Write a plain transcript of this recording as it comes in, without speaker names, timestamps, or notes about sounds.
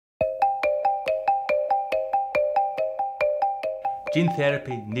Gene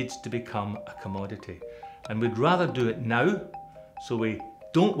therapy needs to become a commodity, and we'd rather do it now, so we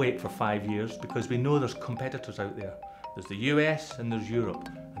don't wait for 5 years, because we know there's competitors out there. There's the US and there's Europe,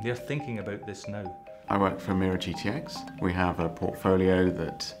 and they're thinking about this now. I work for MeiraGTx. We have a portfolio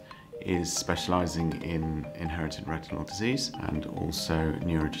that is specialising in inherited retinal disease and also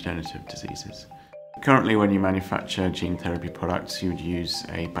neurodegenerative diseases. Currently, when you manufacture gene therapy products, you would use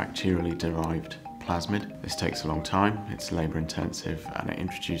a bacterially derived plasmid. This takes a long time, it's labour intensive, and it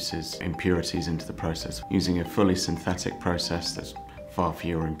introduces impurities into the process. Using a fully synthetic process, there's far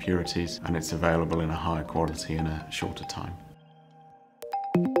fewer impurities, and it's available in a higher quality in a shorter time.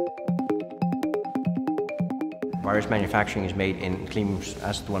 Virus manufacturing is made in clean rooms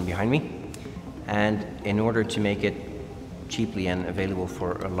as the one behind me, and in order to make it cheaply and available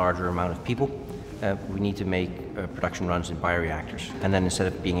for a larger amount of people, we need to make production runs in bioreactors. And then instead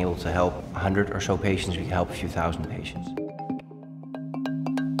of being able to help 100 or so patients, we can help a few thousand patients.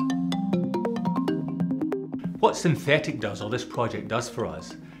 What synthetic does, or this project does for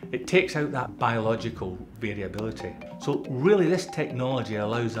us, it takes out that biological variability. So really this technology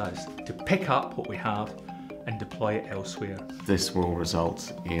allows us to pick up what we have and deploy it elsewhere. This will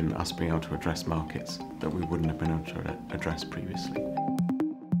result in us being able to address markets that we wouldn't have been able to address previously.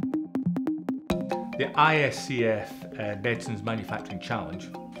 The ISCF Medicines Manufacturing Challenge,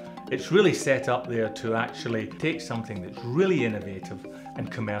 it's really set up there to actually take something that's really innovative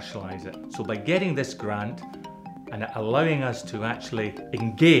and commercialise it. So by getting this grant and allowing us to actually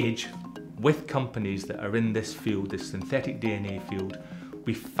engage with companies that are in this field, this synthetic DNA field,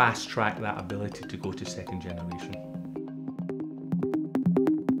 we fast track that ability to go to second generation.